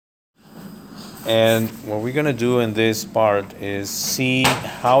And what we're gonna do in this part is see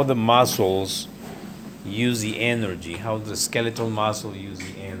how the muscles use the energy, how the skeletal muscle use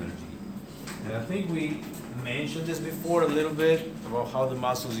the energy. And I think we mentioned this before a little bit about how the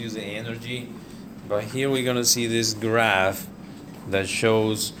muscles use the energy, but here we're gonna see this graph that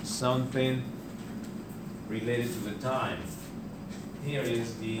shows something related to the time. Here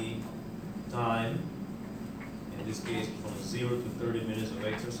is the time, in this case from 0 to 30 minutes of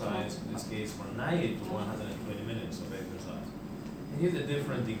exercise, in this case from 90 to 120 minutes of exercise. And here the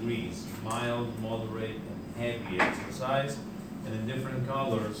different degrees, mild, moderate, and heavy exercise, and in different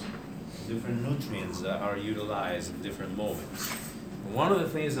colors, different nutrients that are utilized in different moments. And one of the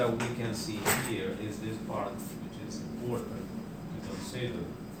things that we can see here is this part, which is important to consider.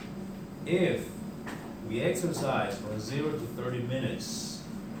 If we exercise from 0 to 30 minutes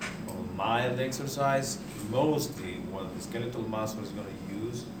of mild exercise, mostly what the skeletal muscle is going to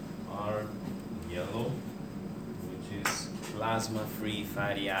use are yellow, which is plasma-free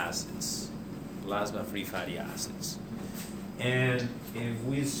fatty acids. Plasma-free fatty acids. And if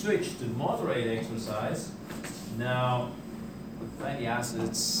we switch to moderate exercise, now the fatty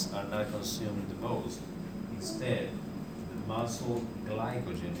acids are not consumed the most. Instead, the muscle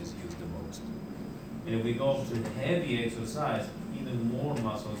glycogen is used the most. And if we go to heavy exercise, even more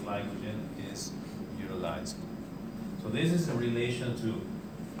muscle glycogen is utilized. So this is in relation to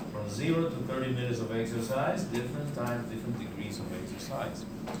from 0 to 30 minutes of exercise, different times, different degrees of exercise.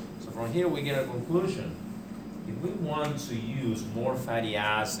 So from here we get a conclusion. If we want to use more fatty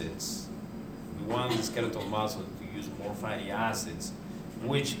acids, we want the skeletal muscle to use more fatty acids,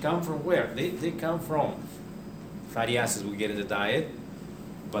 which come from where? They come from fatty acids we get in the diet,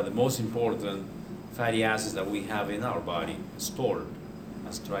 but the most important fatty acids that we have in our body stored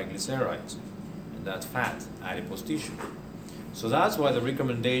as triglycerides, and that's fat, adipose tissue. So that's why the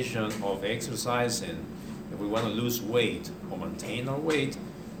recommendation of exercising, if we want to lose weight or maintain our weight,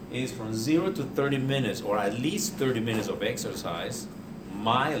 is from 0 to 30 minutes, or at least 30 minutes of exercise,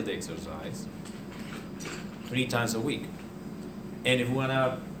 mild exercise, 3 times a week. And if we want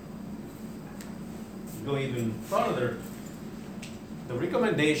to go even further, the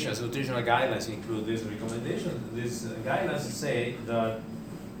recommendations, nutritional guidelines include this recommendation. These guidelines say that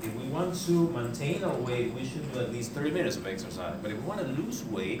if we want to maintain our weight, we should do at least 30 minutes of exercise. But if we want to lose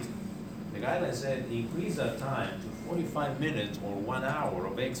weight, the guidelines said increase that time to 45 minutes or 1 hour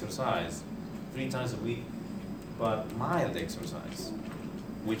of exercise 3 times a week, but mild exercise,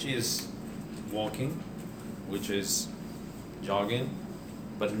 which is walking, which is jogging,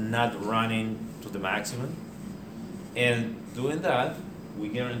 but not running to the maximum. And doing that, we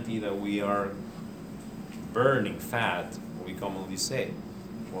guarantee that we are burning fat, what we commonly say.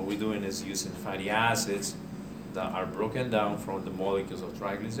 What we're doing is using fatty acids that are broken down from the molecules of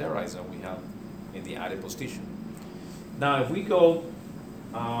triglycerides that we have in the adipose tissue. Now, if we go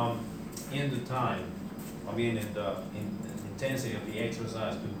in the time, in the intensity of the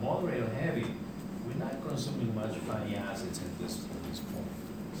exercise to moderate or heavy, we're not consuming much fatty acids in this point.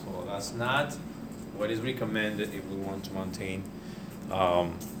 So that's not what is recommended if we want to maintain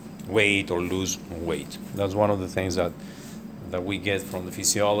weight or lose weight. That's one of the things that we get from the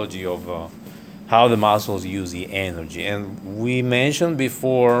physiology of how the muscles use the energy. And we mentioned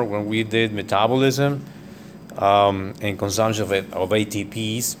before when we did metabolism and consumption of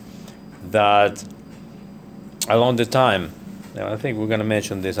ATPs that along the time, and I think we're going to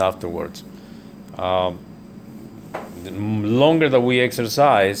mention this afterwards, the longer that we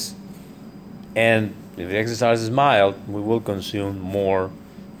exercise, and if the exercise is mild, we will consume more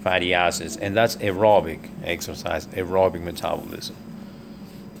fatty acids, and that's aerobic exercise, aerobic metabolism.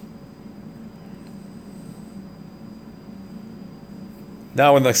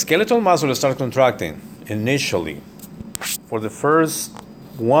 Now, when the skeletal muscle starts contracting, initially, for the first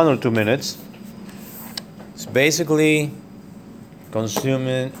 1 or 2 minutes, it's basically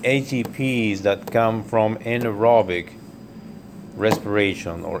consuming ATPs that come from anaerobic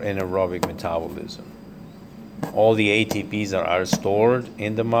respiration or anaerobic metabolism. All the ATPs that are stored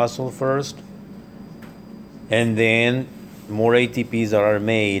in the muscle first, and then more ATPs that are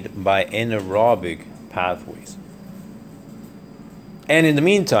made by anaerobic pathways. And in the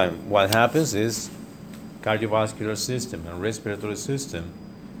meantime, what happens is cardiovascular system and respiratory system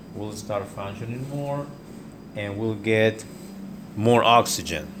will start functioning more, and we'll get more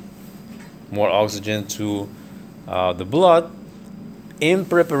oxygen to the blood, in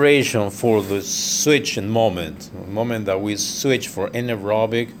preparation for the switching moment, the moment that we switch from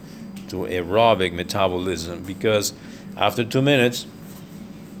anaerobic to aerobic metabolism. Because after 2 minutes,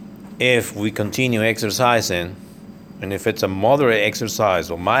 if we continue exercising And if it's a moderate exercise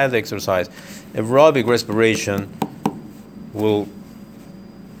or mild exercise, aerobic respiration will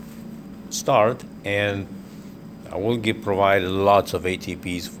start, and I will provide lots of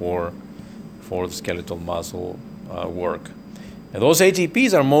ATPs for the skeletal muscle work. And those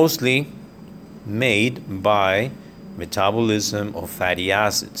ATPs are mostly made by metabolism of fatty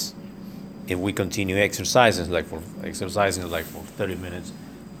acids. If we continue exercising like for 30 minutes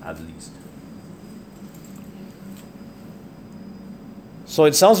at least. So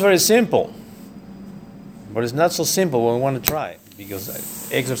it sounds very simple, but it's not so simple when we want to try, because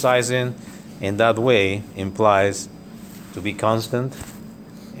exercising in that way implies to be constant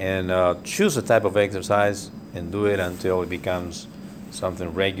and choose a type of exercise and do it until it becomes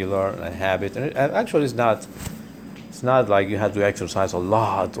something regular, a habit. And actually, it's not like you have to exercise a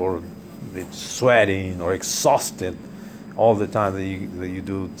lot or it's sweating or exhausted all the time that you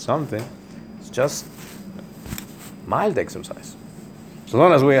do something. It's just mild exercise. So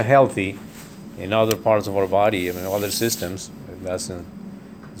long as we are healthy in other parts of our body, I mean, other systems, it's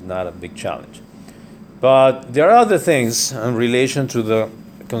not a big challenge. But there are other things in relation to the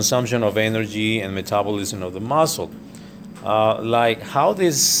consumption of energy and metabolism of the muscle, like how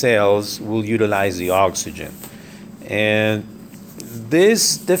these cells will utilize the oxygen. And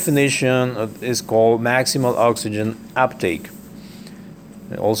this definition is called maximal oxygen uptake,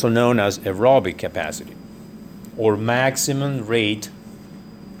 also known as aerobic capacity, or maximum rate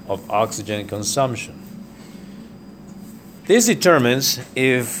of oxygen consumption. This determines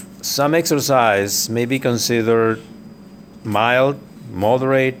if some exercise may be considered mild,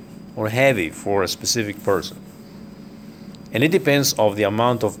 moderate, or heavy for a specific person. And it depends on the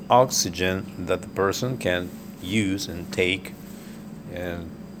amount of oxygen that the person can use and take. And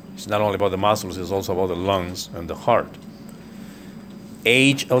it's not only about the muscles, it's also about the lungs and the heart.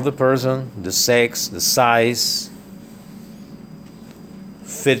 Age of the person, the sex, the size,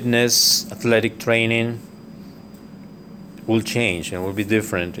 fitness, athletic training will change and will be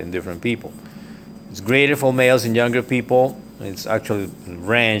different in different people. It's greater for males and younger people. It's actually a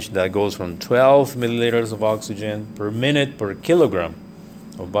range that goes from 12 milliliters of oxygen per minute per kilogram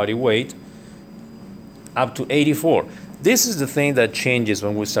of body weight up to 84. This is the thing that changes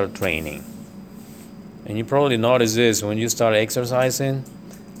when we start training. And you probably notice this when you start exercising.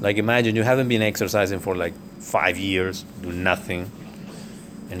 Like imagine you haven't been exercising for like 5 years, do nothing,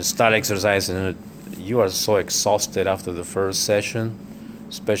 and start exercising, and you are so exhausted after the first session,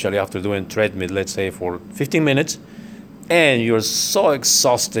 especially after doing treadmill, let's say for 15 minutes, and you're so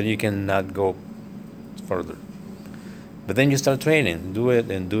exhausted you cannot go further. But then you start training, do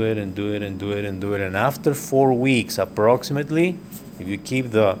it and do it and do it and do it and do it, and after 4 weeks approximately, if you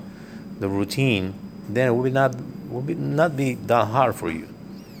keep the routine, then it will not be that hard for you.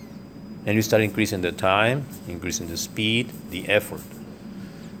 And you start increasing the time, increasing the speed, the effort.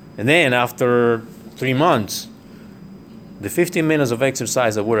 And then after 3 months, the 15 minutes of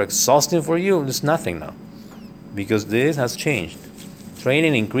exercise that were exhausting for you is nothing now, because this has changed.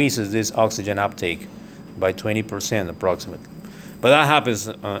 Training increases this oxygen uptake by 20% approximately. But that happens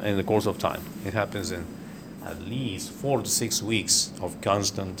in the course of time. It happens in at least 4 to 6 weeks of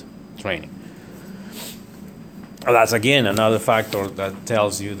constant training. That's again another factor that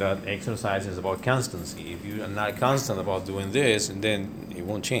tells you that exercise is about constancy. If you are not constant about doing this, and then it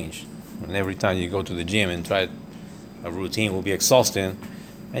won't change. And every time you go to the gym and try a routine will be exhausting,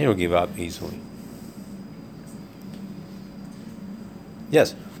 and you'll give up easily.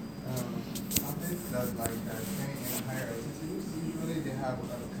 Yes? Athletes that train in higher altitudes, usually they have a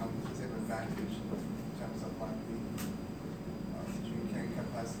competitive advantage in terms of the oxygen carrying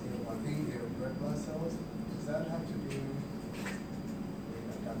capacity of their red blood cells. Does that have to do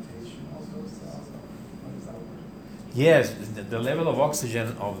with adaptation of those cells? How does that work? Yes, the level of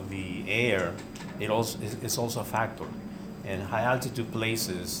oxygen of the air is also a factor. In high altitude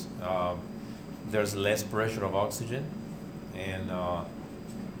places, there's less pressure of oxygen, and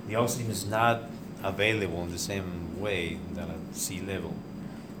the oxygen is not available in the same way than at sea level,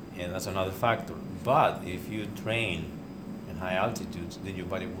 and that's another factor. But if you train in high altitudes, then your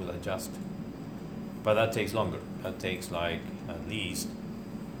body will adjust. But that takes longer. That takes like at least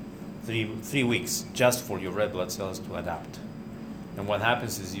three weeks just for your red blood cells to adapt. And what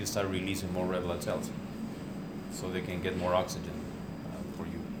happens is you start releasing more red blood cells so they can get more oxygen for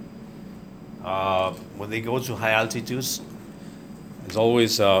you. When they go to high altitudes, it's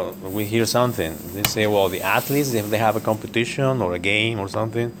always, we hear something. They say, well, the athletes, if they have a competition or a game or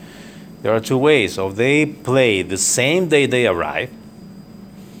something, there are two ways. So they play the same day they arrive,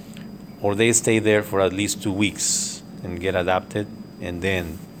 or they stay there for at least 2 weeks and get adapted, and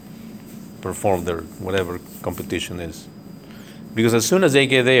then perform their whatever competition is. Because as soon as they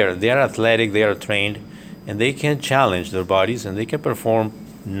get there, they are athletic, they are trained, and they can challenge their bodies and they can perform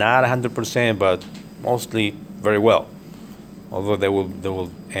not 100%, but mostly very well. Although they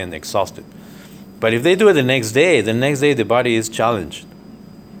will end exhausted. But if they do it the next day the body is challenged.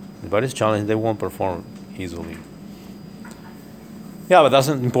 The body is challenged, they won't perform easily. Yeah, but that's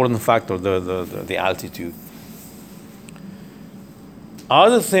an important factor, the altitude.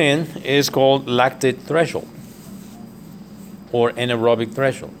 Other thing is called lactate threshold or anaerobic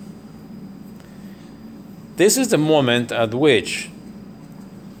threshold. This is the moment at which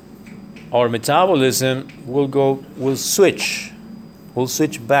our metabolism will switch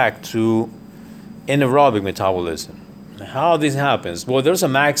back to anaerobic metabolism. How this happens? Well, there's a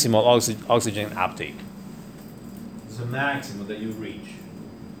maximal oxygen uptake. There's a maximum that you reach.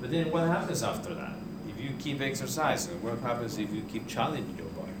 But then what happens after that? If you keep exercising, what happens if you keep challenging your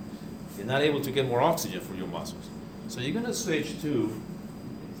body? You're not able to get more oxygen for your muscles. So you're going to switch to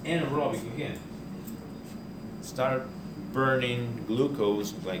anaerobic again. Start burning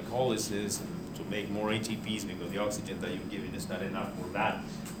glucose, glycolysis, to make more ATPs because the oxygen that you're giving is not enough for that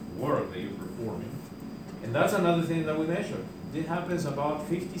work that you're performing. And that's another thing that we measure. This happens about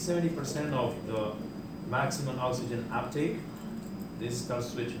 50-70% of the maximum oxygen uptake. This starts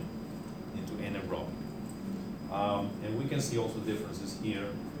switching into anaerobic. And we can see also differences here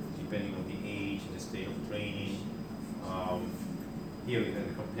depending on the age, the state of training. Here we have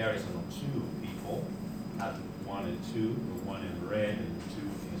a comparison of two people, at 1 and 2, the one in red and the 2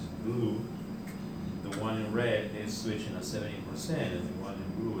 is blue. The one in red is switching at 70% and the one in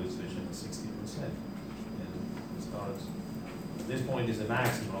blue is switching at 60%. And it starts, at this point is the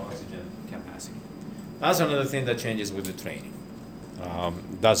maximum oxygen capacity. That's another thing that changes with the training.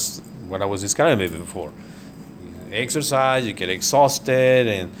 That's what I was describing before. You exercise, you get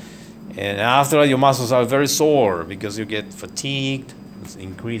exhausted, and after all, your muscles are very sore because you get fatigued,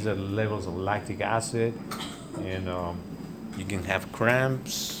 increase the levels of lactic acid, and you can have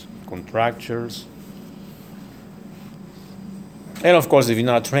cramps, contractures. And of course, if you're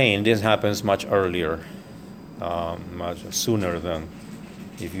not trained, this happens much earlier, much sooner than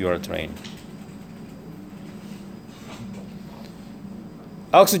if you are trained.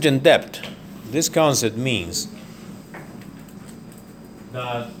 Oxygen depth. This concept means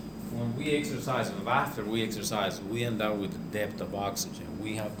that when we exercise, and after we exercise, we end up with the depth of oxygen.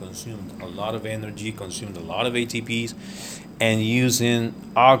 We have consumed a lot of energy, consumed a lot of ATPs, and using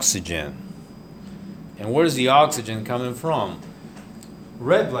oxygen. And where's the oxygen coming from?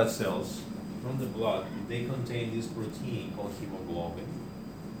 Red blood cells from the blood, they contain this protein called hemoglobin,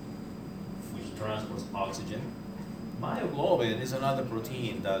 which transports oxygen. Myoglobin is another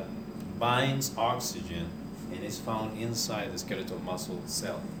protein that binds oxygen and is found inside the skeletal muscle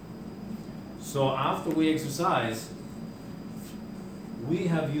cell. So after we exercise, we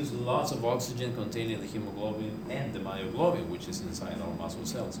have used lots of oxygen containing the hemoglobin and the myoglobin, which is inside our muscle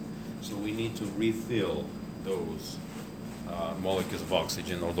cells. So we need to refill those molecules of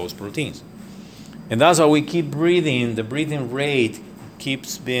oxygen or those proteins. And that's how we keep breathing. The breathing rate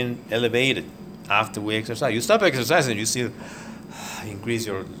keeps being elevated after we exercise. You stop exercising, you see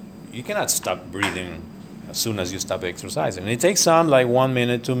you cannot stop breathing as soon as you stop exercising. And it takes some, like 1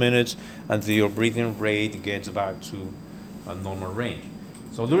 minute, 2 minutes, until your breathing rate gets back to a normal range.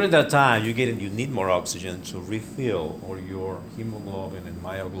 So during that time, you need more oxygen to refill or your hemoglobin and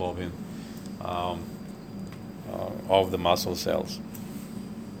myoglobin of the muscle cells.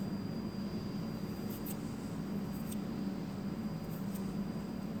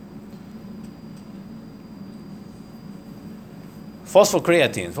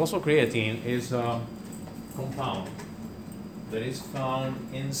 Phosphocreatine. Phosphocreatine is a compound that is found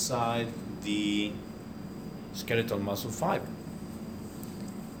inside the skeletal muscle fiber.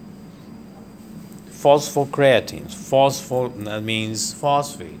 Phosphocreatine. That means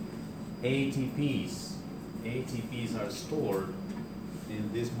phosphate. ATPs. ATPs are stored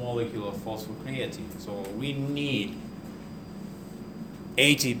in this molecule of phosphocreatine. So we need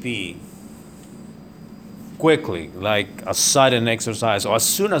ATP quickly, like a sudden exercise. Or as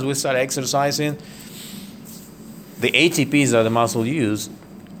soon as we start exercising, the ATPs that the muscle use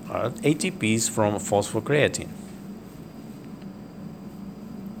are ATPs from phosphocreatine.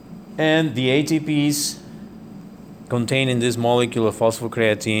 And the ATPs contained in this molecule of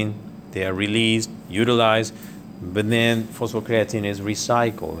phosphocreatine, they are released, utilized, but then phosphocreatine is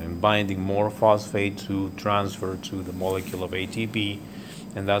recycled and binding more phosphate to transfer to the molecule of ATP,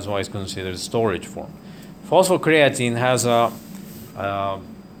 and that's why it's considered storage form. Phosphocreatine has a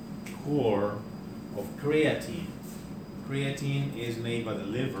core of creatine. Creatine is made by the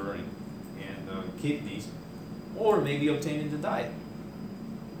liver kidneys, or maybe obtained in the diet.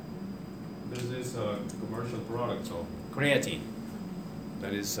 There's this commercial product called creatine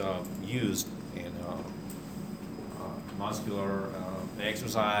that is used in muscular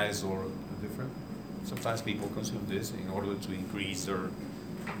exercise or different. Sometimes people consume this in order to increase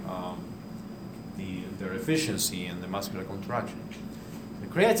um, their efficiency in the muscular contraction. The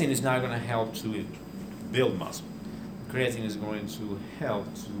creatine is not going to help to build muscle. The creatine is going to help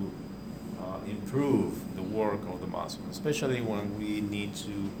to improve the work of the muscle, especially when we need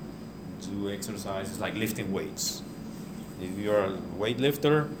to do exercises like lifting weights. If you're a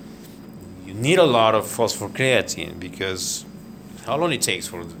weightlifter, you need a lot of phosphocreatine because how long it takes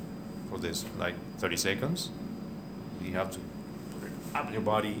for this? Like 30 seconds? You have to put it up your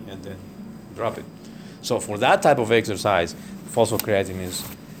body and then drop it. So for that type of exercise, phosphocreatine is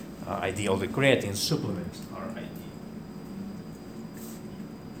ideal. The creatine supplements are ideal.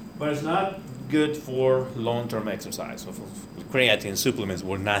 But it's not good for long-term exercise. So creatine supplements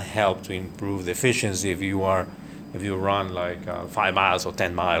will not help to improve the efficiency if you run like 5 miles or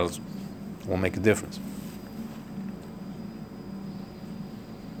 10 miles. It won't make a difference.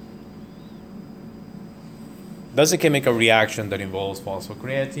 That's a chemical reaction that involves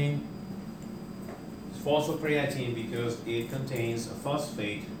phosphocreatine. It's phosphocreatine because it contains a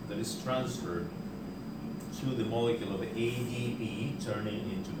phosphate that is transferred to the molecule of ADP, turning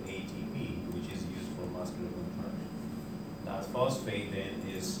into ATP, which is used for muscular contraction. That phosphate then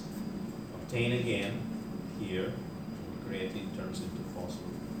is obtained again here. Creatine turns into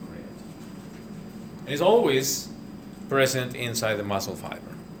phosphocreatine. And it's always present inside the muscle fiber.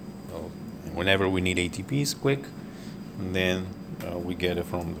 So whenever we need ATPs quick, and then we get it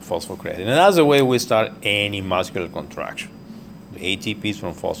from the phosphocreatine. And that's the way we start any muscular contraction. The ATPs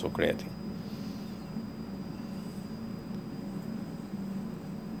from phosphocreatine.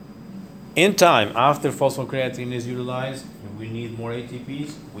 In time, after phosphocreatine is utilized, and we need more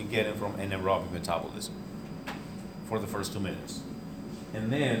ATPs, we get it from anaerobic metabolism for the first 2 minutes.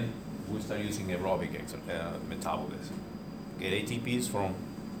 And then we start using aerobic metabolism. Get ATPs from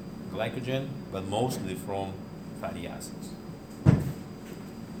glycogen, but mostly from fatty acids.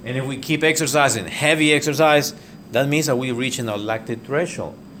 And if we keep exercising, heavy exercise, that means that we're reaching our lactate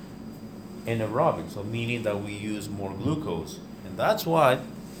threshold. Anaerobic, so meaning that we use more glucose. And that's why,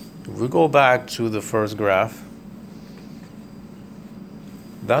 if we go back to the first graph,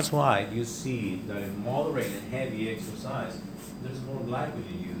 that's why you see that in moderate and heavy exercise, there's more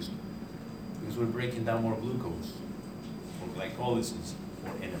glycogen used. Because we're breaking down more glucose for glycolysis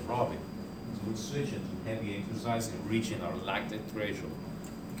or anaerobic. So we're switching to heavy exercise and reaching our lactate threshold.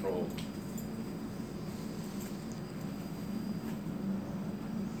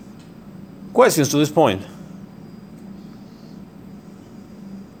 Questions to this point?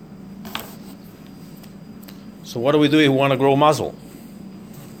 So what do we do if we want to grow muscle?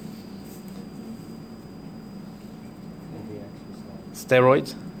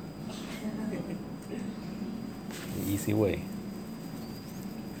 Steroids? The easy way.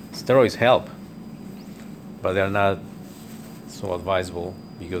 Steroids help, but they're not so advisable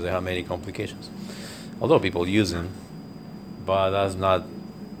because they have many complications. Although people use them, but that's not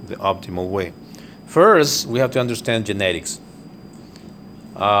the optimal way. First, we have to understand genetics.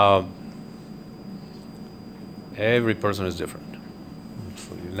 Every person is different.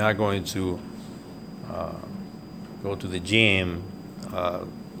 So you're not going to go to the gym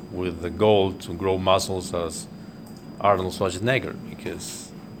with the goal to grow muscles as Arnold Schwarzenegger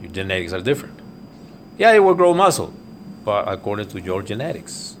because your genetics are different. Yeah, you will grow muscle, but according to your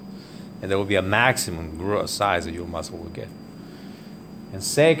genetics. And there will be a maximum growth size that your muscle will get. And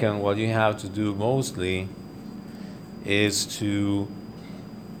second, what you have to do mostly is to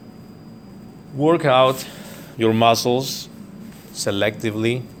work out your muscles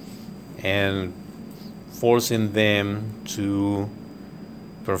selectively and forcing them to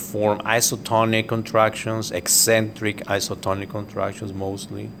perform isotonic contractions, eccentric isotonic contractions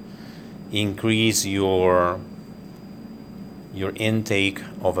mostly. Increase your intake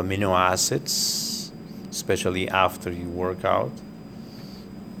of amino acids, especially after you work out.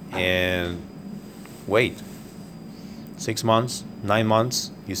 And wait. 6 months, 9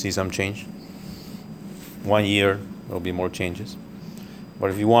 months, you see some change. 1 year, there'll be more changes. But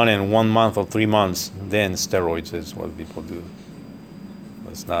if you want in 1 month or 3 months, then steroids is what people do.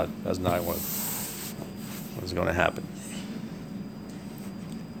 That's not what's going to happen.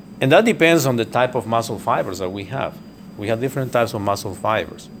 And that depends on the type of muscle fibers that we have. We have different types of muscle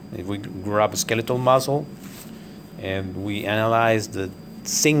fibers. If we grab skeletal muscle and we analyze the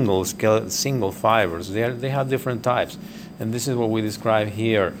single fibers, they have different types. And this is what we describe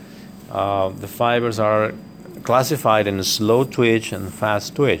here. The fibers are classified in slow twitch and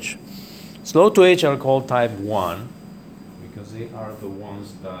fast twitch. Slow twitch are called type 1 because they are the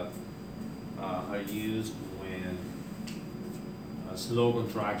ones that are used when slow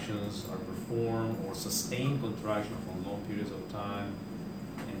contractions are performed or sustained contraction for long periods of time.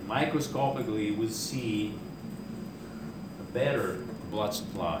 And microscopically, we see a better blood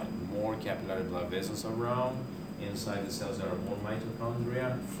supply, more capillary blood vessels around. Inside the cells, there are more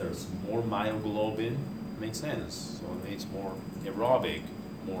mitochondria, there's more myoglobin. Makes sense. So it needs more aerobic,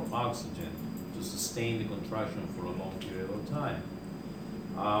 more oxygen to sustain the contraction for a long period of time.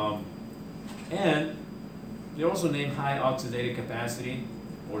 And they're also named high oxidative capacity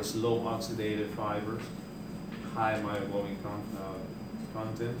or slow oxidative fibers, high myoglobin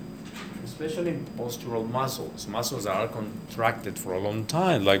content, especially in postural muscles. Muscles that are contracted for a long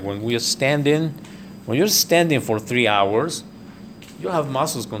time. Like when you're standing for 3 hours, you have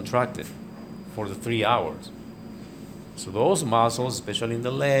muscles contracted for the 3 hours. So those muscles, especially in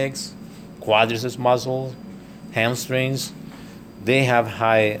the legs, quadriceps muscles, hamstrings, they have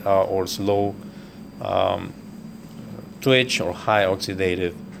high or slow twitch or high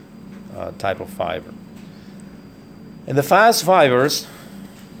oxidative type of fiber. And the fast fibers,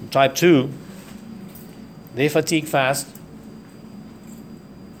 type 2, they fatigue fast.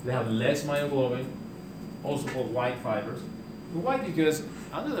 They have less myoglobin, also called white fibers. White because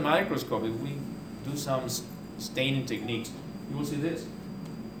under the microscope, if we do some staining techniques, you will see this.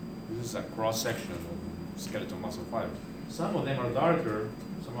 This is a cross-section of skeletal muscle fibers. Some of them are darker,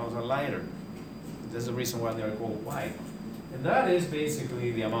 some of them are lighter. That's the reason why they are called white. And that is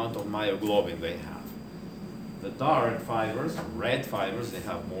basically the amount of myoglobin they have. The dark fibers, red fibers, they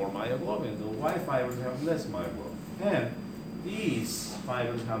have more myoglobin. The white fibers have less myoglobin. And these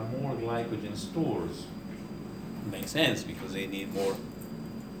fibers have more glycogen stores. Makes sense because they need more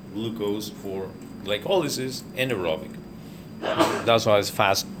glucose for glycolysis and aerobic. That's why it's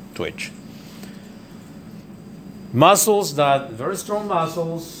fast twitch. Muscles very strong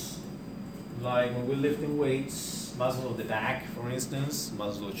muscles, like when we're lifting weights, muscle of the back, for instance,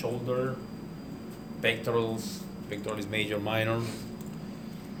 muscle of the shoulder, pectorals major, minor.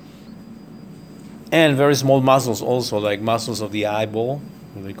 And very small muscles also, like muscles of the eyeball,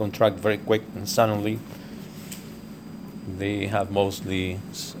 they contract very quick and suddenly. They have mostly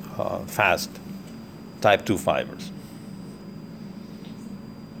fast type 2 fibers.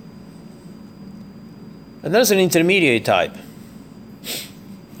 And there's an intermediate type,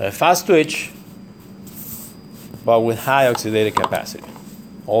 a fast twitch, but with high oxidative capacity,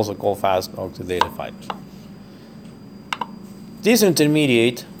 also called fast oxidative fibers. This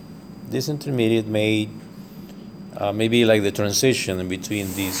intermediate may be like the transition in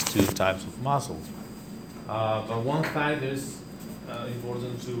between these two types of muscles. But one fact that is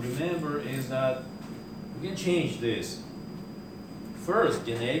important to remember is that we can change this. First,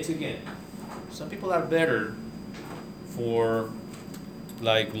 genetics again. Some people are better for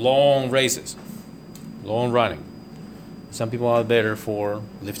like long races, long running. Some people are better for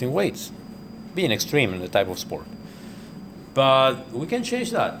lifting weights, being extreme in the type of sport. But we can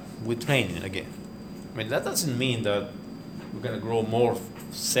change that with training again. I mean, that doesn't mean that we're going to grow more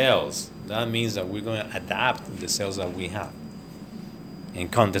cells. That means that we're going to adapt the cells that we have in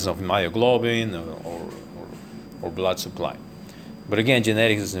context of myoglobin or blood supply. But again,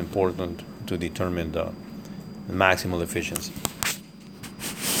 genetics is important to determine the maximal efficiency.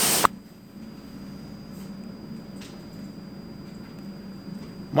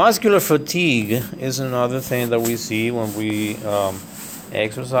 Muscular fatigue is another thing that we see when we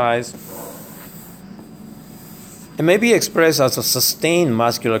exercise. It may be expressed as a sustained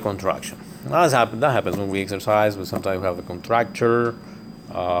muscular contraction. That happens when we exercise. We sometimes have a contracture,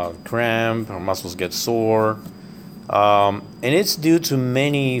 cramp, our muscles get sore. And it's due to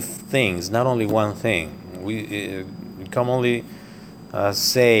many things, not only one thing. We commonly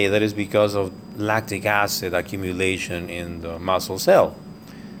say that it's because of lactic acid accumulation in the muscle cell,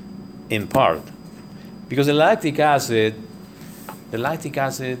 in part. Because the lactic acid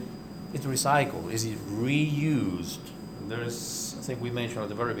is recycled, is reused. There's, I think we mentioned at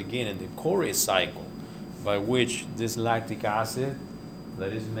the very beginning, the Cori cycle, by which this lactic acid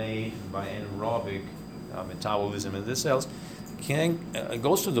that is made by anaerobic metabolism in the cells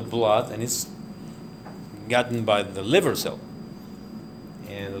goes to the blood and it's gotten by the liver cell.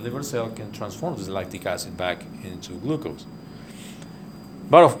 And the liver cell can transform this lactic acid back into glucose.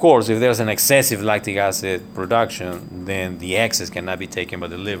 But of course, if there's an excessive lactic acid production, then the excess cannot be taken by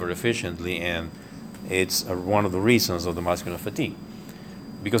the liver efficiently, and it's one of the reasons of the muscular fatigue,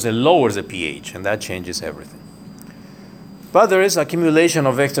 because it lowers the pH, and that changes everything. But there is accumulation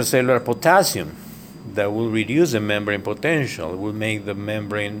of extracellular potassium that will reduce the membrane potential. It will make the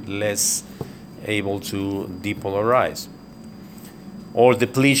membrane less able to depolarize. Or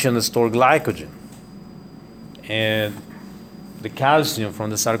depletion of stored glycogen. And the calcium from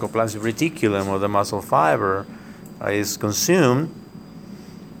the sarcoplasmic reticulum of the muscle fiber is consumed,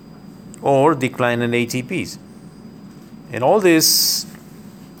 or decline in ATPs. And all these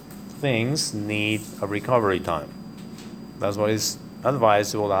things need a recovery time. That's why it's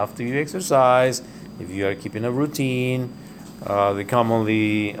advisable after you exercise, if you are keeping a routine. The common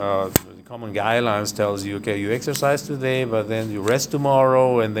guidelines tells you, okay, you exercise today, but then you rest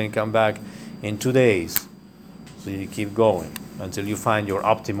tomorrow, and then come back in 2 days. So you keep going until you find your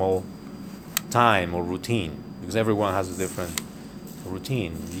optimal time or routine, because everyone has a different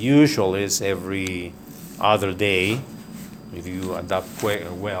routine. Usual is every other day if you adapt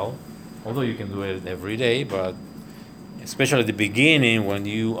well, although you can do it every day, but especially at the beginning when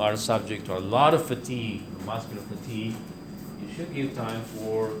you are subject to a lot of fatigue, muscular fatigue, you should give time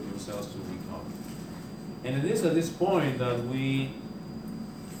for your cells to recover. And it is at this point that we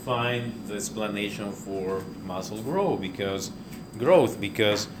find the explanation for muscle growth, because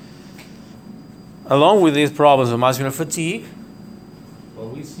along with these problems of muscular fatigue, what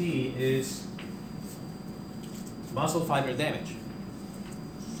we see is muscle fiber damage.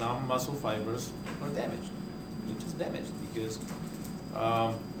 Some muscle fibers are damaged. They're just damaged because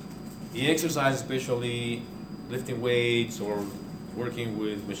the exercise, especially lifting weights or working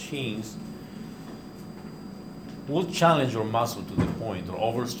with machines, will challenge your muscle to the point or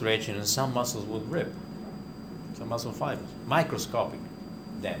overstretching, and some muscles will rip. Some muscle fibers, microscopic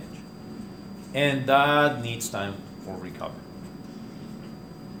damage. And that needs time for recovery.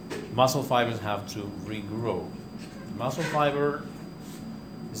 Muscle fibers have to regrow. Muscle fiber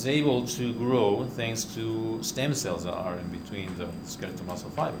is able to grow thanks to stem cells that are in between the skeletal muscle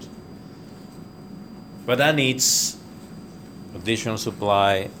fibers. But that needs additional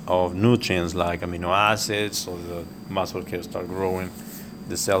supply of nutrients like amino acids, so the muscle can start growing,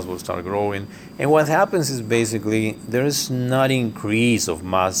 the cells will start growing. And what happens is basically there is not increase of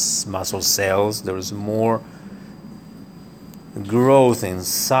muscle cells, there is more growth in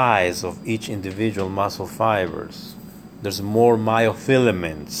size of each individual muscle fibers. There's more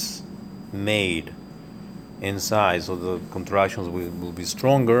myofilaments made inside, so the contractions will be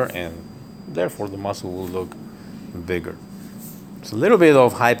stronger, and therefore the muscle will look bigger. It's a little bit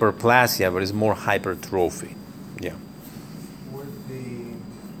of hyperplasia, but it's more hypertrophy. Yeah. Would the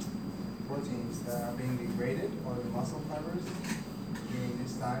proteins that are being degraded or the muscle fibers during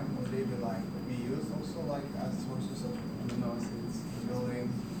this time, would they be used also as sources of amino acids building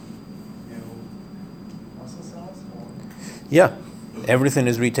muscle cells? Or? Yeah, everything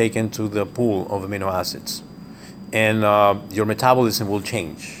is retaken to the pool of amino acids, and your metabolism will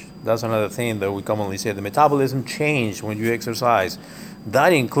change. That's another thing that we commonly say. The metabolism changes when you exercise.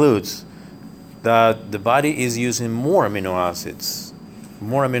 That includes that the body is using more amino acids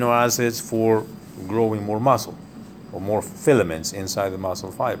for growing more muscle, or more filaments inside the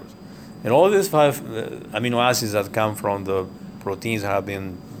muscle fibers. And all these 5 amino acids that come from the proteins that have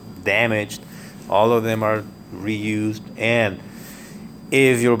been damaged, all of them are reused. And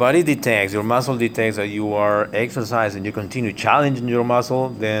if your muscle detects that you are exercising, you continue challenging your muscle,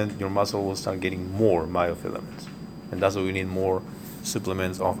 then your muscle will start getting more myofilaments. And that's why we need more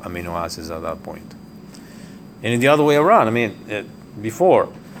supplements of amino acids at that point. And in the other way around, before,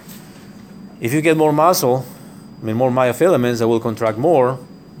 if you get more muscle, more myofilaments that will contract more,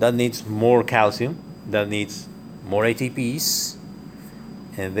 that needs more calcium, that needs more ATPs,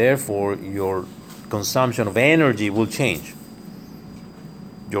 and therefore your consumption of energy will change.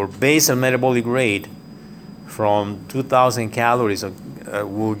 Your basal metabolic rate from 2,000 calories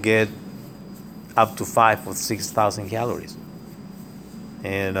will get up to 5,000 or 6,000 calories.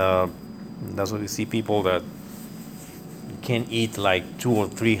 And that's why you see people that can eat like 2 or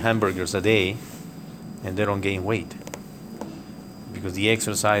 3 hamburgers a day and they don't gain weight. Because the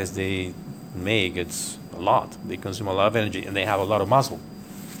exercise they make, it's a lot. They consume a lot of energy and they have a lot of muscle.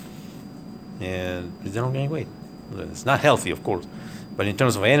 And they don't gain weight. It's not healthy, of course. But in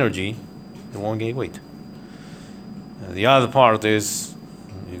terms of energy, they won't gain weight. The other part is,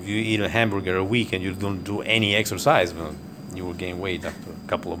 if you eat a hamburger a week and you don't do any exercise, well, you will gain weight after a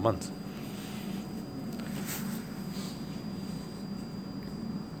couple of months.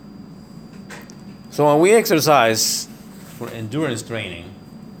 So when we exercise for endurance training,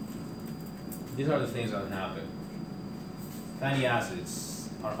 these are the things that happen. Fatty acids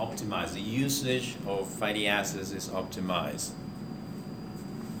are optimized. The usage of fatty acids is optimized.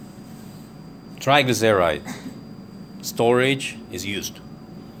 Triglyceride storage is used.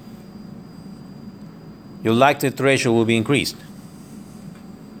 Your lactate ratio will be increased,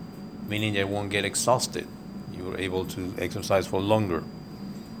 meaning they won't get exhausted. You're able to exercise for longer.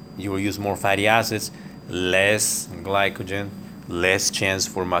 You will use more fatty acids, less glycogen, less chance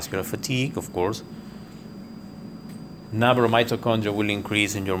for muscular fatigue, of course. Number of mitochondria will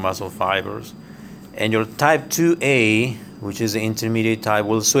increase in your muscle fibers. And your type 2A, which is the intermediate type,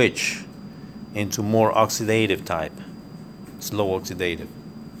 will switch into more oxidative type, slow oxidative,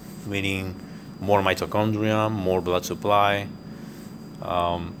 meaning more mitochondria, more blood supply,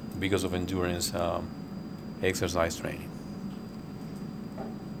 because of endurance exercise training.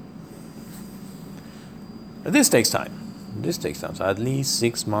 But this takes time. So at least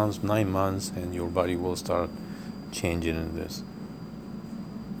 6 months, 9 months, and your body will start changing in this.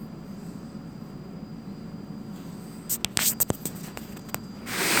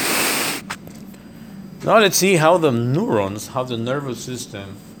 Now let's see how the neurons, how the nervous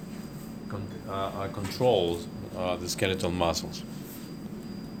system controls the skeletal muscles.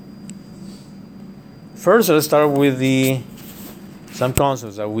 First, let's start with some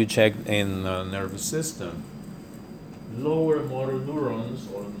concepts that we checked in the nervous system. Lower motor neurons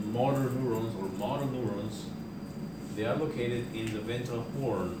or mononeurons, they are located in the ventral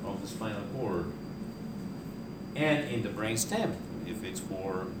horn of the spinal cord and in the brain stem, if it's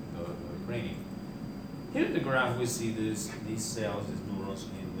for the cranium. Here in the graph we see these cells, these neurons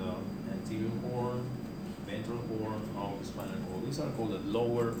in the anterior horn, ventral horn of the spinal cord. These are called the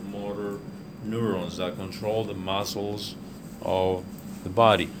lower motor neurons that control the muscles of the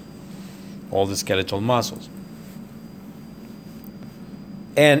body, all the skeletal muscles.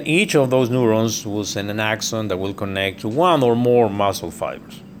 And each of those neurons will send an axon that will connect to one or more muscle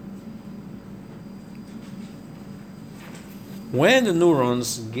fibers. When the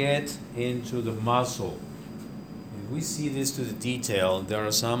neurons get into the muscle, if we see this to the detail, there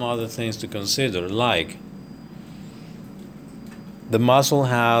are some other things to consider, like the muscle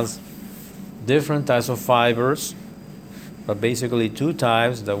has different types of fibers, but basically two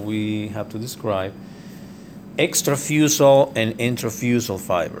types that we have to describe: extrafusal and intrafusal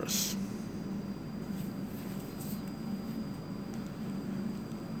fibers.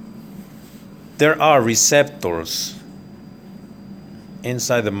 There are receptors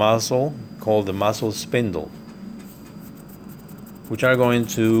inside the muscle called the muscle spindle, which are going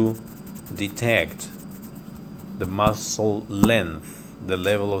to detect the muscle length, the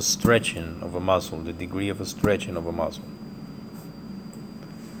level of stretching of a muscle, the degree of stretching of a muscle.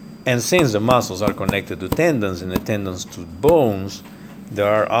 And since the muscles are connected to tendons and the tendons to bones,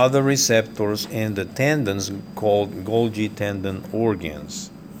 there are other receptors in the tendons called Golgi tendon organs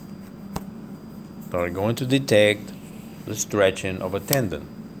that are going to detect the stretching of a tendon.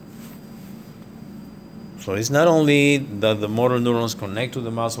 So it's not only that the motor neurons connect to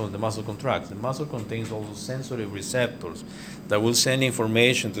the muscle and the muscle contracts. The muscle contains also sensory receptors that will send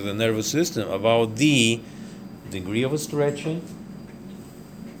information to the nervous system about the degree of stretching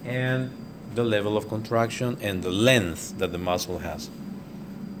and the level of contraction and the length that the muscle has.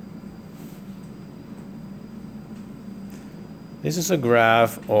 This is a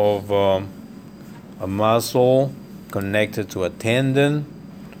graph of a muscle connected to a tendon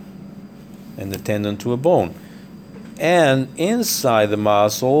and the tendon to a bone. And inside the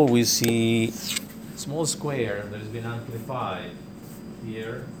muscle we see a small square that has been amplified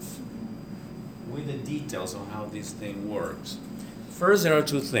here with the details of how this thing works. First, there are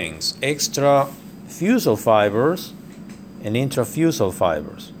two things: extrafusal fibers and intrafusal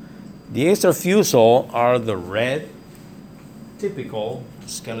fibers. The extrafusal are the red, typical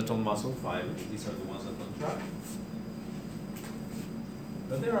skeletal muscle fibers. These are the ones that contract.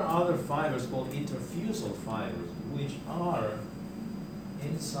 But there are other fibers called interfusal fibers, which are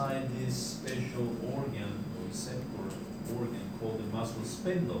inside this special organ or receptor organ called the muscle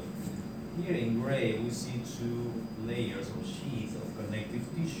spindle. Here in gray, we see two layers or sheaths of connective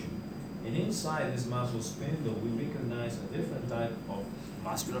tissue. And inside this muscle spindle, we recognize a different type of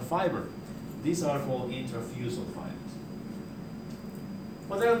muscular fiber. These are called intrafusal fibers.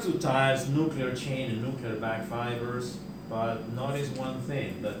 Well, there are two types, nuclear chain and nuclear back fibers. But notice one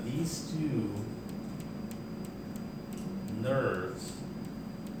thing, that these two nerves,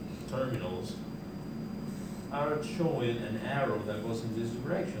 terminals, are showing an arrow that goes in this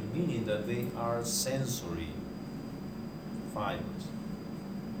direction, meaning that they are sensory fibers.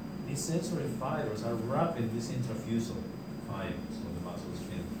 These sensory fibers are wrapping these intrafusal fibers of the muscle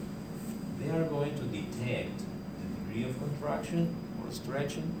spindle. They are going to detect the degree of contraction or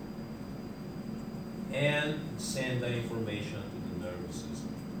stretching and send that information to the nervous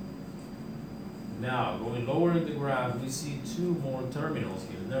system. Now, going lower in the graph, we see two more terminals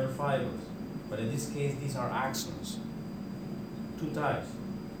here, nerve fibers. But in this case, these are axons. Two types,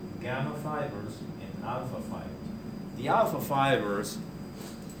 gamma fibers and alpha fibers. The alpha fibers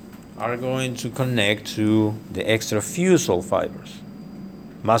are going to connect to the extrafusal fibers,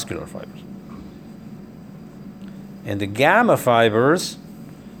 muscular fibers. And the gamma fibers,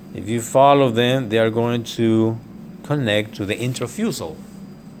 if you follow them, they are going to connect to the intrafusal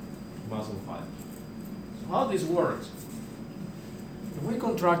muscle fibers. So how this works? If we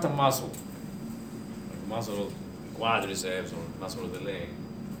contract a muscle, like muscle of quadriceps or muscle of the leg,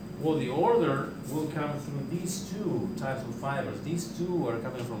 well, the order will come through these two types of fibers. These two are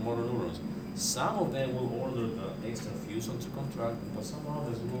coming from motor neurons. Some of them will order the extrafusal to contract, but some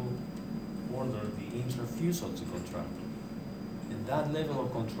others will order the intrafusal to contract. And that level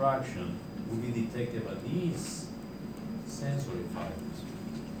of contraction will be detected by these sensory fibers,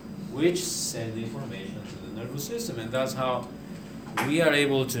 which send information to the nervous system. And that's how we are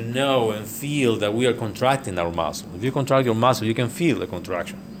able to know and feel that we are contracting our muscle. If you contract your muscle, you can feel the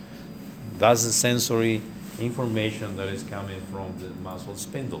contraction. That's the sensory information that is coming from the muscle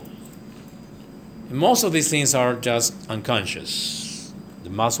spindle. And most of these things are just unconscious. The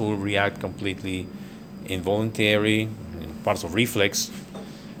muscle will react completely involuntary, parts of reflex,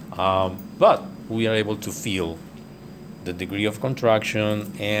 but we are able to feel the degree of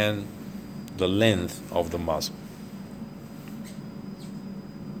contraction and the length of the muscle.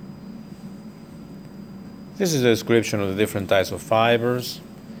 This is a description of the different types of fibers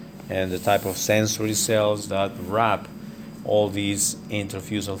and the type of sensory cells that wrap all these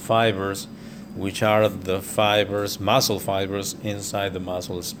intrafusal fibers, which are the fibers, muscle fibers, inside the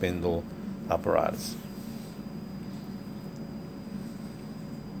muscle spindle apparatus.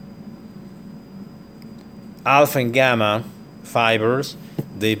 Alpha and gamma fibers,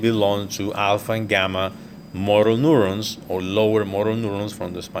 they belong to alpha and gamma motor neurons or lower motor neurons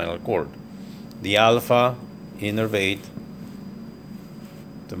from the spinal cord. The alpha innervate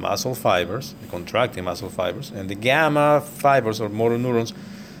the muscle fibers, the contracting muscle fibers, and the gamma fibers or motor neurons,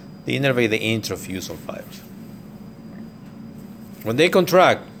 they innervate the intrafusal fibers. When they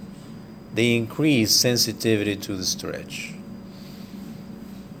contract, they increase sensitivity to the stretch.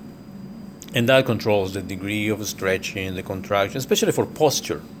 And that controls the degree of stretching, the contraction, especially for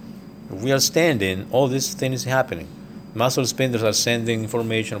posture. If we are standing, all these things happening. Muscle spindles are sending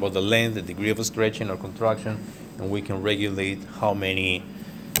information about the length, the degree of stretching or contraction, and we can regulate how many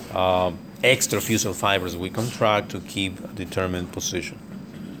extrafusal fibers we contract to keep a determined position.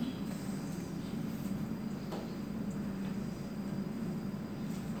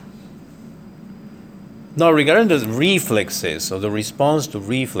 Now, regarding the reflexes, or the response to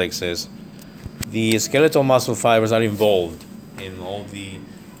reflexes, the skeletal muscle fibers are involved in all the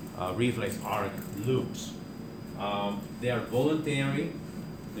reflex arc loops. They are voluntary.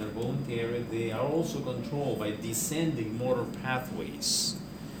 They are also controlled by descending motor pathways.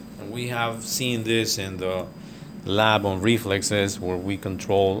 And we have seen this in the lab on reflexes, where we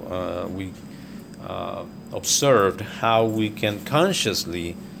observed how we can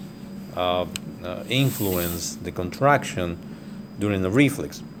consciously influence the contraction during the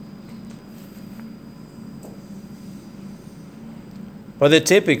reflex. But the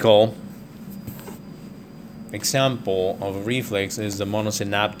typical example of a reflex is the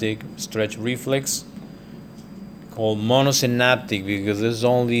monosynaptic stretch reflex, called monosynaptic because there's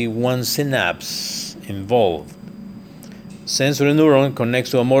only one synapse involved. Sensory neuron connects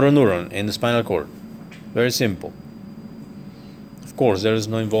to a motor neuron in the spinal cord. Very simple. Of course, there is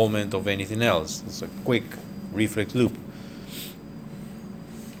no involvement of anything else. It's a quick reflex loop.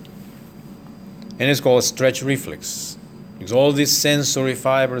 And it's called a stretch reflex, because all these sensory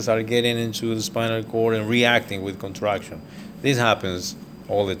fibers are getting into the spinal cord and reacting with contraction. This happens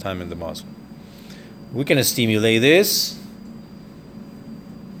all the time in the muscle. We can stimulate this,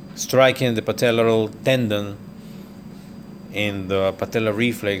 striking the patellar tendon in the patellar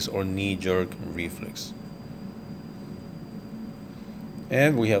reflex or knee jerk reflex.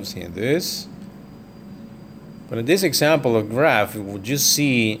 And we have seen this. But in this example of graph, what you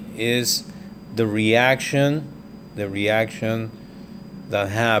see is the reaction that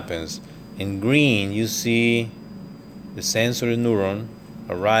happens. In green, you see the sensory neuron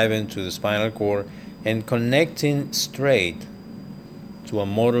arriving to the spinal cord and connecting straight to a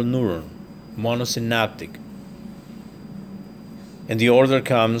motor neuron, monosynaptic. And the order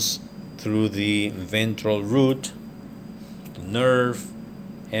comes through the ventral root, the nerve,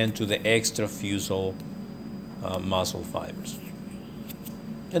 and to the extrafusal muscle fibers.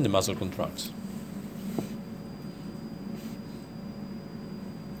 And the muscle contracts.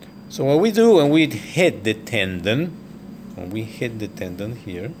 So what we do when we hit the tendon,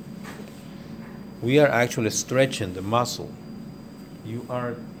 here, we are actually stretching the muscle. You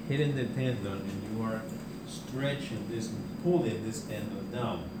are hitting the tendon and you are stretching this, pulling this tendon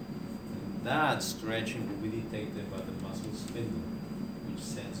down. And that stretching will be detected by the muscle spindle, which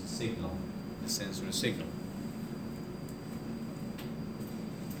sends a signal, the sensory signal.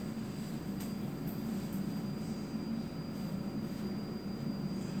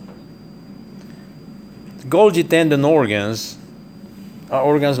 The Golgi tendon organs are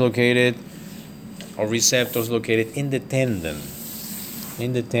organs located, or receptors located in the tendon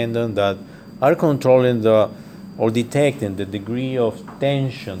that are controlling or detecting the degree of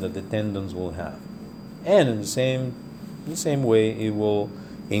tension that the tendons will have. And in the same way, it will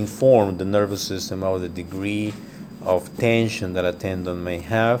inform the nervous system of the degree of tension that a tendon may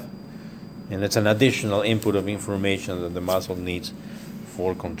have. And it's an additional input of information that the muscle needs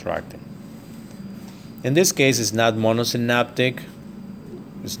for contracting. In this case, it's not monosynaptic,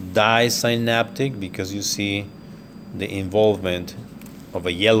 it's disynaptic, because you see the involvement of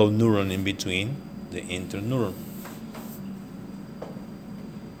a yellow neuron in between the interneuron.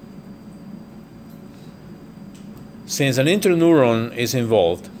 Since an interneuron is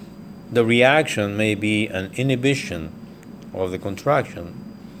involved, the reaction may be an inhibition of the contraction.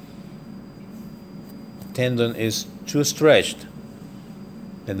 Tendon is too stretched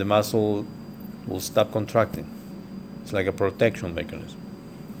and the muscle will stop contracting. It's like a protection mechanism.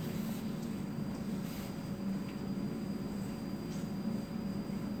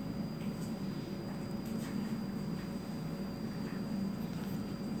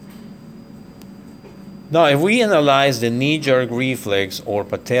 Now, if we analyze the knee-jerk reflex or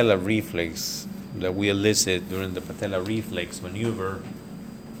patellar reflex that we elicit during the patellar reflex maneuver,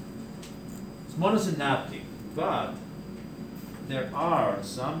 it's monosynaptic, but there are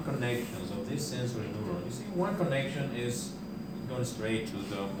some connections of this sensory neuron. You see, one connection is going straight to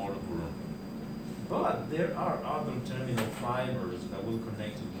the motor neuron, but there are other terminal fibers that will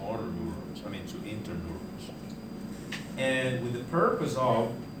connect to motor neurons, to interneurons. And with the purpose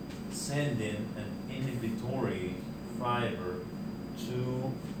of sending an inhibitory fiber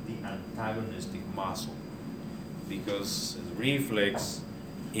to the antagonistic muscle. Because in the reflex,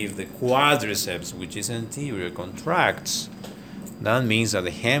 if the quadriceps, which is anterior, contracts, that means that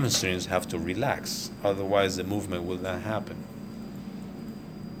the hamstrings have to relax. Otherwise, the movement will not happen.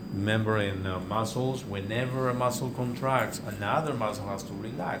 Remember, in muscles, whenever a muscle contracts, another muscle has to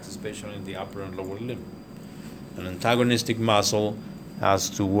relax, especially in the upper and lower limb. An antagonistic muscle has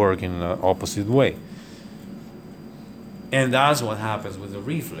to work in the opposite way. And that's what happens with the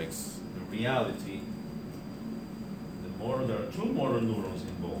reflex. In reality, there are two motor neurons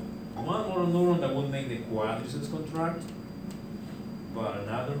involved. One motor neuron that will make the quadriceps contract, but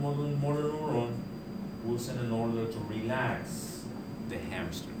another motor neuron will send an order to relax the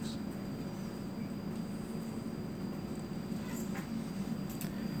hamstrings.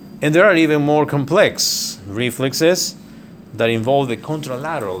 And there are even more complex reflexes that involve the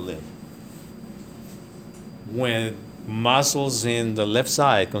contralateral limb. When muscles in the left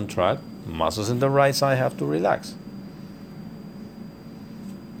side contract, muscles in the right side have to relax.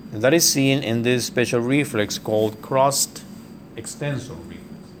 And that is seen in this special reflex called crossed extensor reflex,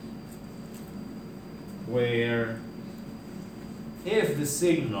 where if the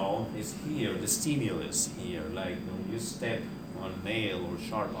signal is here, the stimulus here, like when you step on a nail or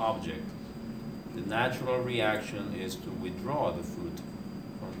sharp object, the natural reaction is to withdraw the foot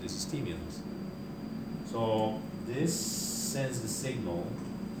from this stimulus. So this sends the signal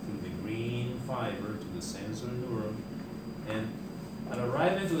through the green fiber to the sensory neuron, and at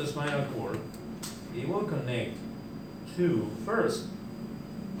arriving to the spinal cord, it will connect to, first,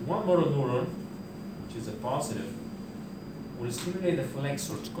 one motor neuron, which is a positive, will stimulate the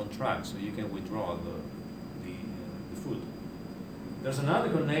flexor to contract so you can withdraw the foot. There's another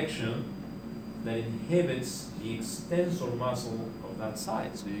connection that inhibits the extensor muscle of that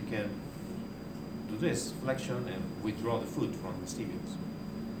side, so you can do this flexion and withdraw the foot from the stimulus.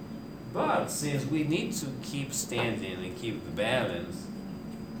 But since we need to keep standing and keep the balance,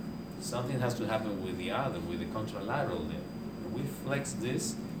 something has to happen with the contralateral limb. When we flex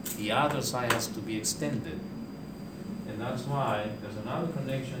this, the other side has to be extended. And that's why there's another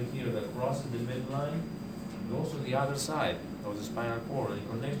connection here that crosses the midline and goes to the other side of the spinal cord and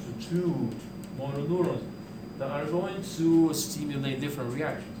connects to two motor neurons that are going to stimulate different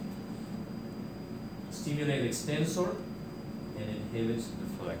reactions. Stimulate extensor and inhibits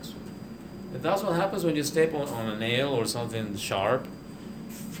the flexor. And that's what happens when you step on a nail or something sharp.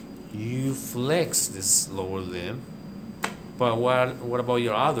 You flex this lower limb But what about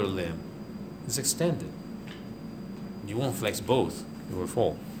your other limb? It's extended. You won't flex both, you will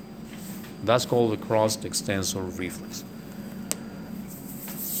fall. That's called the cross extensor reflex.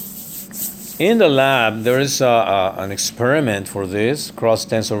 In the lab, there is an experiment for this cross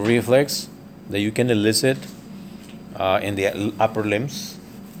extensor reflex that you can elicit in the upper limbs,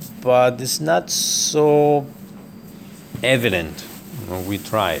 but it's not so evident when we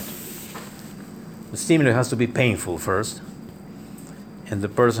tried. The stimulus has to be painful first, and the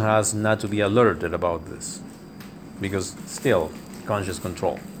person has not to be alerted about this, because still conscious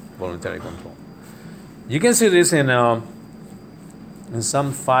control, voluntary control. You can see this in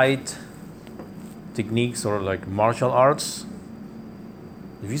some fight techniques or like martial arts.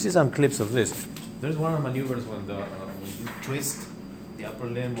 If you see some clips of this, there's one of the maneuvers when you twist the upper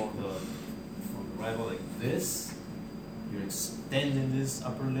limb of the rival like this, you're extending this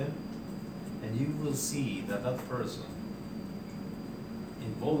upper limb, and you will see that that person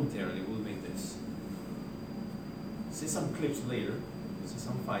involuntarily will make this. See some clips later, you see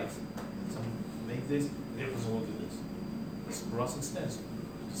some fights, some make this, the other person will do this. It's cross extensor,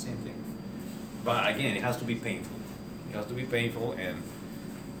 same thing. But again, it has to be painful. It has to be painful, and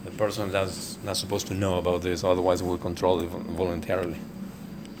the person is not supposed to know about this, otherwise it will control it voluntarily.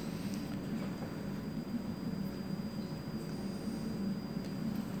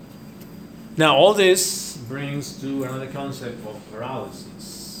 Now, all this brings to another concept of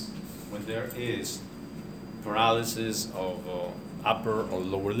paralysis. When there is paralysis of upper or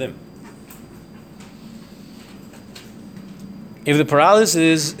lower limb. If the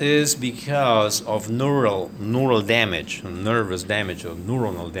paralysis is because of neural damage, nervous damage, or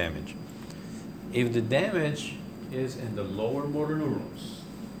neuronal damage, if the damage is in the lower motor neurons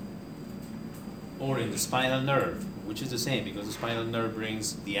or in the spinal nerve, which is the same because the spinal nerve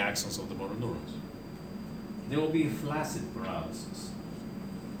brings the axons of the motor neurons, there will be flaccid paralysis,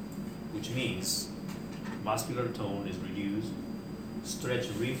 which means muscular tone is reduced, stretch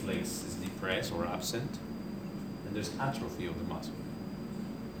reflex is depressed or absent, and there's atrophy of the muscle.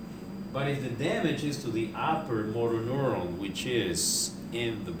 But if the damage is to the upper motor neuron, which is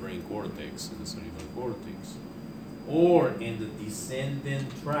in the brain cortex, in the cerebral cortex, or in the descending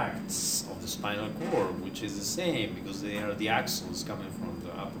tracts of the spinal cord, which is the same because they are the axons coming from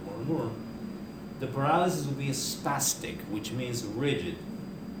the upper motor neuron, the paralysis will be spastic, which means rigid.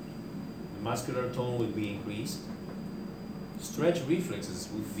 The muscular tone will be increased. Stretch reflexes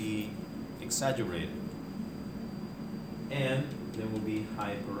will be exaggerated. And there will be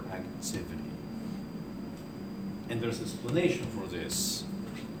hyperactivity. And there's explanation for this.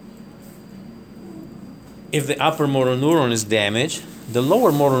 If the upper motor neuron is damaged, the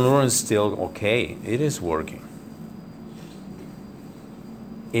lower motor neuron is still okay. It is working.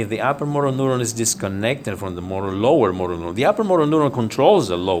 If the upper motor neuron is disconnected from the lower motor neuron, the upper motor neuron controls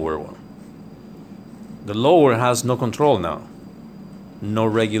the lower one. The lower has no control now, no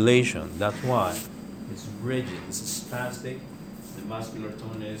regulation. That's why it's rigid, it's spastic, the muscular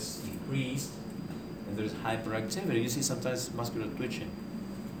tone is increased, and there's hyperactivity. You see sometimes muscular twitching.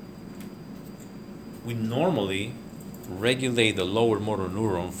 We normally regulate the lower motor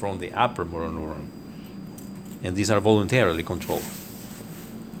neuron from the upper motor neuron, and these are voluntarily controlled.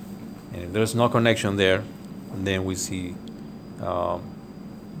 And if there's no connection there, then we see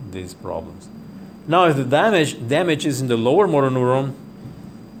these problems. Now, if the damage is in the lower motor neuron,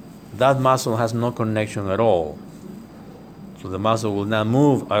 that muscle has no connection at all. So the muscle will not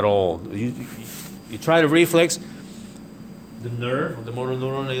move at all. You try to reflex, the nerve of the motor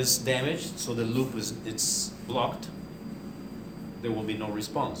neuron is damaged, so the loop it's blocked. There will be no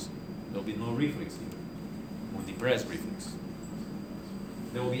response. There will be no reflex here, or depressed reflex.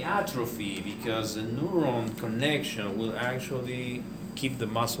 There will be atrophy because the neuron connection will actually keep the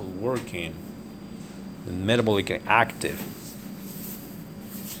muscle working and metabolically active.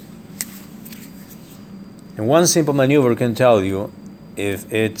 And one simple maneuver can tell you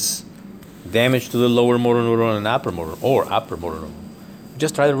if it's damage to the lower motor neuron and upper motor neuron.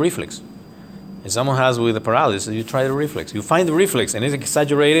 Just try the reflex. If someone has with a paralysis, you try the reflex. You find the reflex and it's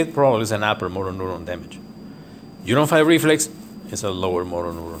exaggerated, probably it's an upper motor neuron damage. You don't find reflex, it's a lower motor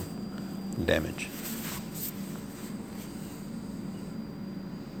neuron damage.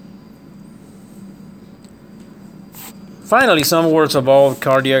 Finally, some words about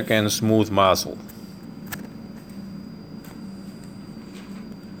cardiac and smooth muscle.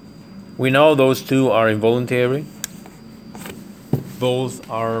 We know those two are involuntary. Both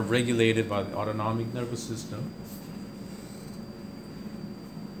are regulated by the autonomic nervous system.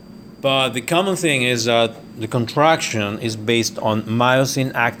 But the common thing is that the contraction is based on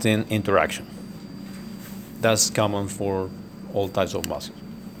myosin-actin interaction. That's common for all types of muscles.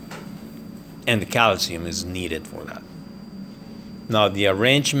 And the calcium is needed for that. Now, the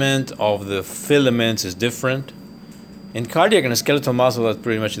arrangement of the filaments is different. In cardiac and skeletal muscle, that's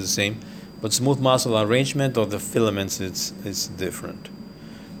pretty much the same. But smooth muscle arrangement of the filaments is different.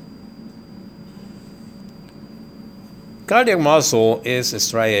 Cardiac muscle is a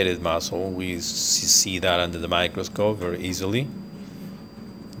striated muscle. We see that under the microscope very easily.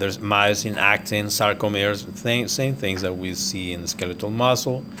 There's myosin, actin, sarcomeres, same things that we see in the skeletal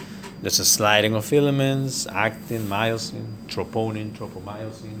muscle. There's a sliding of filaments, actin, myosin, troponin,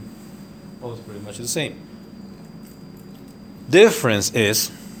 tropomyosin. All is pretty much the same. Difference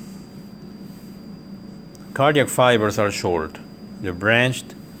is cardiac fibers are short, they're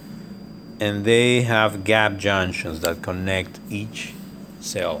branched, and they have gap junctions that connect each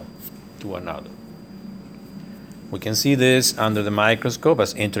cell to another. We can see this under the microscope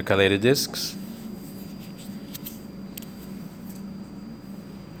as intercalated discs.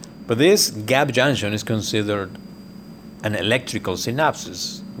 But this gap junction is considered an electrical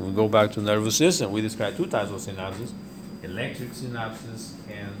synapses. We go back to the nervous system. We describe two types of synapses, electric synapses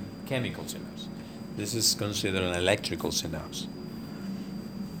and chemical synapses. This is considered an electrical synapse.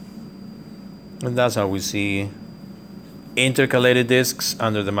 And that's how we see intercalated discs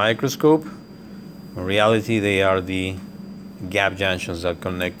under the microscope. In reality, they are the gap junctions that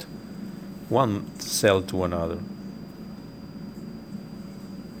connect one cell to another.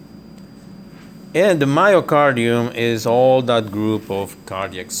 And the myocardium is all that group of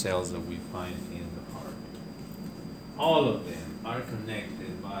cardiac cells that we find in the heart. All of them are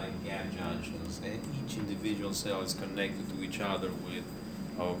connected by gap junctions, and each individual cell is connected to each other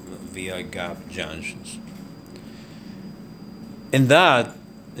via gap junctions. And that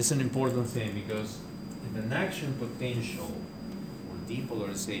is an important thing, because if an action potential or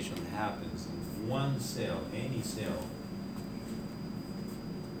depolarization happens in one cell, any cell,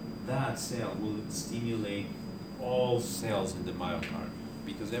 that cell will stimulate all cells in the myocardium,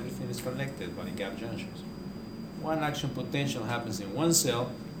 because everything is connected by gap junctions. One action potential happens in one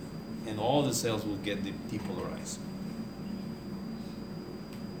cell, and all the cells will get depolarized.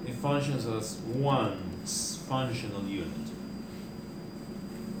 It functions as one functional unit.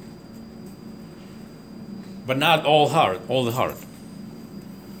 But not all the heart.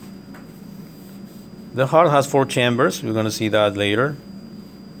 The heart has 4 chambers. We're going to see that later,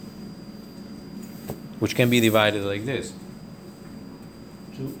 which can be divided like this: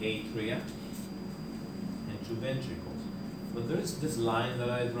 2 atria and 2 ventricles. But there's this line that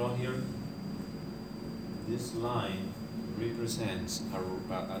I draw here. This line represents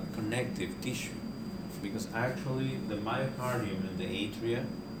a connective tissue, because actually the myocardium and the atria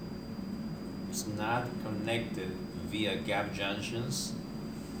is not connected via gap junctions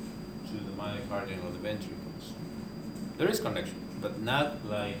to the myocardium or the ventricles. There is connection, but not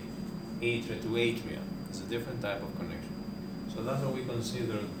like atria to atria. It's a different type of connection. So that's why we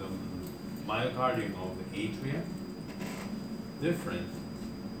consider the myocardium of the atria different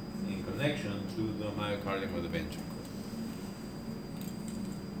in connection to the myocardium of the ventricle.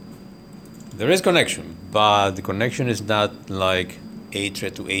 There is connection, but the connection is not like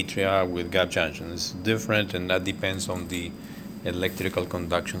atria to atria with gap junctions. It's different, and that depends on the electrical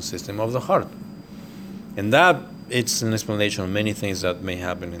conduction system of the heart. And that it's an explanation of many things that may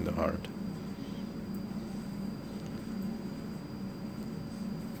happen in the heart.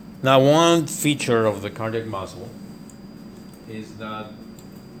 Now, one feature of the cardiac muscle is that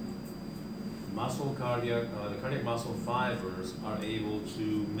the cardiac muscle fibers are able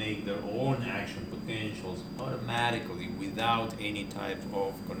to make their own action potentials automatically without any type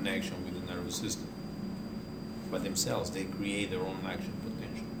of connection with the nervous system. By themselves, they create their own action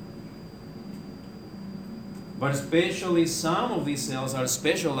potential. But especially some of these cells are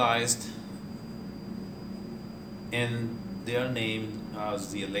specialized, and they are named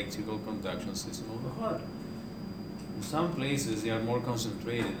as the electrical conduction system of the heart. In some places, they are more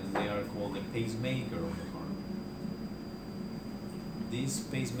concentrated, and they are called the pacemaker of the heart. This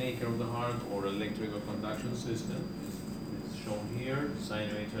pacemaker of the heart, or electrical conduction system, is shown here: the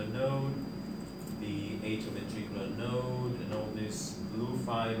sinoatrial node, the atrioventricular node, and all these blue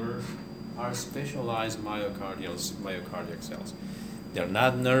fibers are specialized myocardiac cells. They are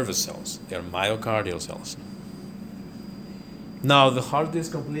not nervous cells; they are myocardial cells. Now, the heart is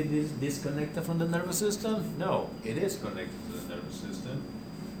completely disconnected from the nervous system? No, it is connected to the nervous system.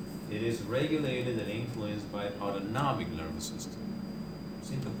 It is regulated and influenced by autonomic nervous system.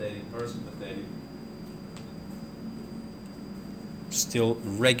 Sympathetic, parasympathetic still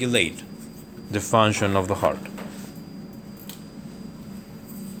regulate the function of the heart.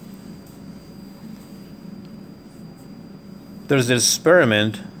 There's this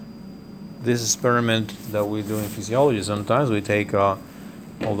experiment that we do in physiology. Sometimes we take,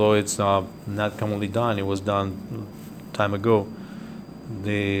 although it's not commonly done, it was done time ago.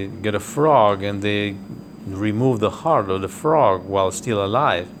 They get a frog and they remove the heart of the frog while still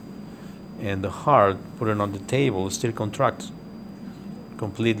alive, and the heart, put it on the table, still contracts,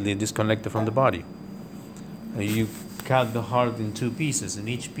 completely disconnected from the body. And you cut the heart in two pieces, and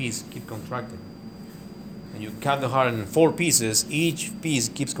each piece keeps contracting. And you cut the heart in 4 pieces, each piece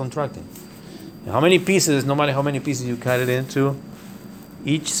keeps contracting. And how many pieces, no matter how many pieces you cut it into,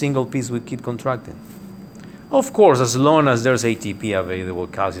 each single piece will keep contracting. Of course, as long as there's ATP available,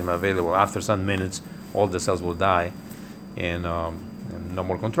 calcium available, after some minutes, all the cells will die, and no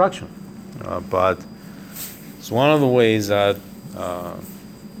more contraction. But it's one of the ways that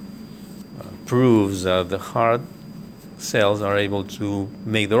proves that the heart cells are able to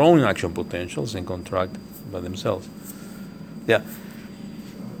make their own action potentials and contract by themselves. Yeah. So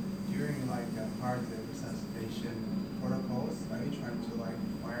during like heart resuscitation protocols, are you trying to like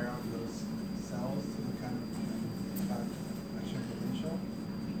fire out those cells to the kind of that action potential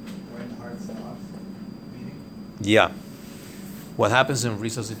when the heart stops beating? Yeah. What happens in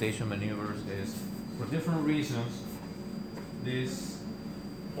resuscitation maneuvers is, for different reasons, this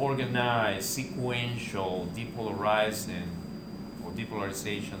organized, sequential depolarizing or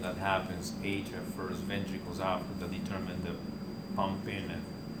depolarization that happens atria first, ventricles after, that determine the pumping and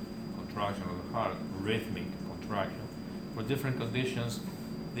contraction of the heart, rhythmic contraction. For different conditions,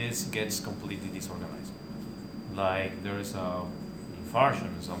 this gets completely disorganized. Like there is a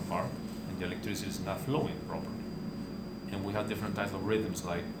infarction in some part, and the electricity is not flowing properly. And we have different types of rhythms,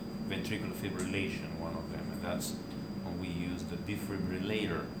 like ventricular fibrillation, one of them, and that's when we use the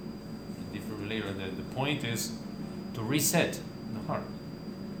defibrillator. The defibrillator, the point is to reset the heart.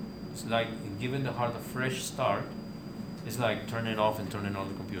 It's like giving the heart a fresh start. It's like turning off and turning on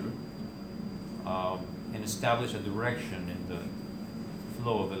the computer, and establish a direction in the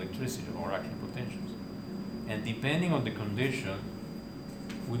flow of electricity or action potentials. And depending on the condition,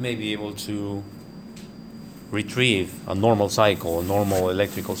 we may be able to retrieve a normal cycle, a normal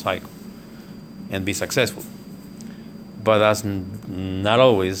electrical cycle, and be successful. But that's not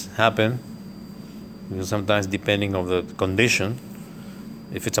always happen, because sometimes, depending on the condition,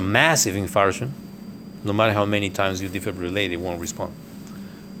 if it's a massive infarction, no matter how many times you defibrillate, it won't respond.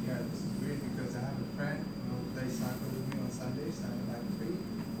 Yeah, this is weird because I have a friend who plays soccer with me on Sundays, and like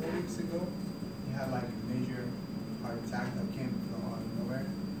 3-4 weeks ago, he had like a major heart attack that came from out of nowhere.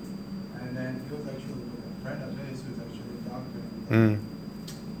 And then he was actually with a friend of his who's actually a doctor.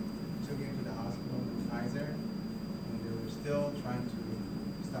 Took him to the hospital with Kaiser, and they were still trying to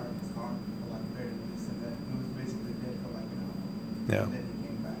start his heart for like 30 minutes, and then he was basically dead for like an hour. Yeah. And then he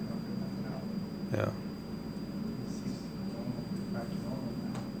came back after like an hour. Yeah. He's normal, back to normal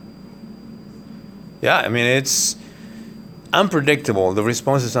now. Yeah, I mean, it's unpredictable. The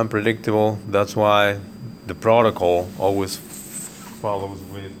response is unpredictable. That's why the protocol always follows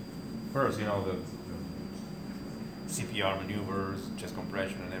with, first, the CPR maneuvers, chest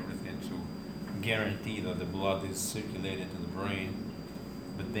compression and everything to guarantee that the blood is circulated to the brain.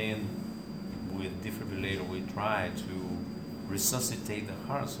 But then with defibrillator, we try to resuscitate the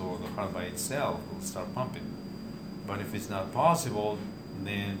heart so the heart by itself will start pumping. But if it's not possible,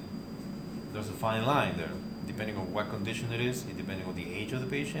 then there's a fine line there, depending on what condition it is, depending on the age of the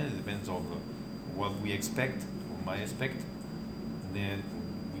patient, it depends on what we expect or might expect. Then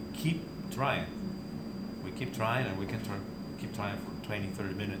we keep trying. We keep trying, and we can keep trying for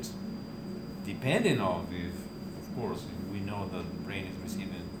 20-30 minutes, depending on if, of course, if we know that the brain is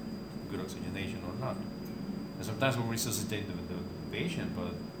receiving good oxygenation or not. And sometimes we resuscitate the patient,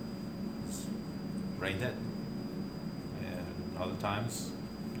 but it's brain dead. And other times,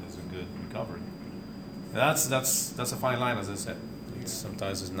 there's a good recovery. That's a fine line, as I said.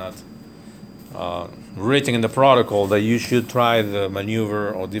 Sometimes it's not written in the protocol that you should try the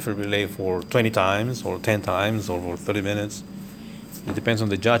maneuver or defibrillate for 20 times or 10 times or for 30 minutes. It depends on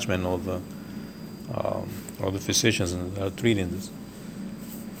the judgment of the physicians that are treating this.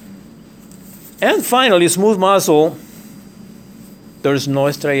 And finally, smooth muscle. There's no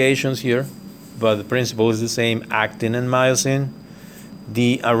striations here, but the principle is the same: actin and myosin.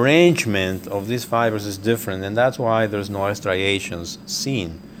 The arrangement of these fibers is different, and that's why there's no striations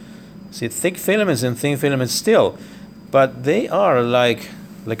seen. See, thick filaments and thin filaments still, but they are like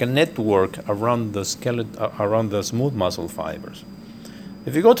a network around the skeleton, around the smooth muscle fibers.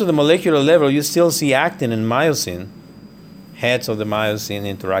 If you go to the molecular level, you still see actin and myosin, heads of the myosin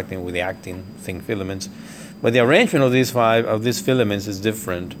interacting with the actin thin filaments, but the arrangement of these filaments is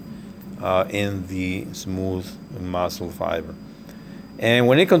different in the smooth muscle fiber. And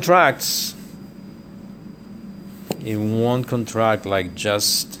when it contracts, it won't contract like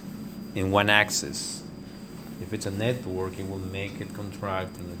just in one axis. If it's a network, it will make it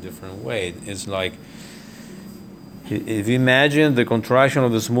contract in a different way. It's like, if you imagine the contraction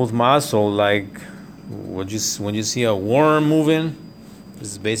of the smooth muscle, like when you see a worm moving,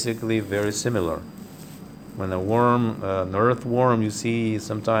 it's basically very similar. When an earthworm, you see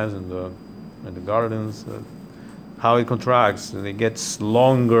sometimes in the gardens, how it contracts. It gets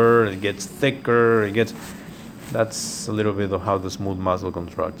longer, it gets thicker, that's a little bit of how the smooth muscle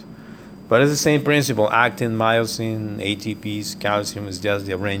contracts. But it's the same principle. Actin, myosin, ATPs, calcium, is just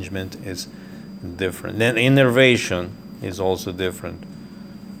the arrangement is different. Then innervation is also different.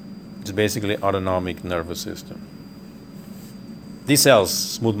 It's basically autonomic nervous system. These cells,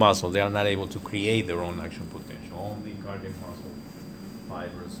 smooth muscle, they are not able to create their own action potential. Only cardiac muscle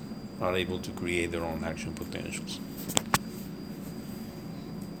fibers are able to create their own action potentials.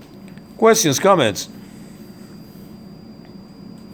 Questions, comments?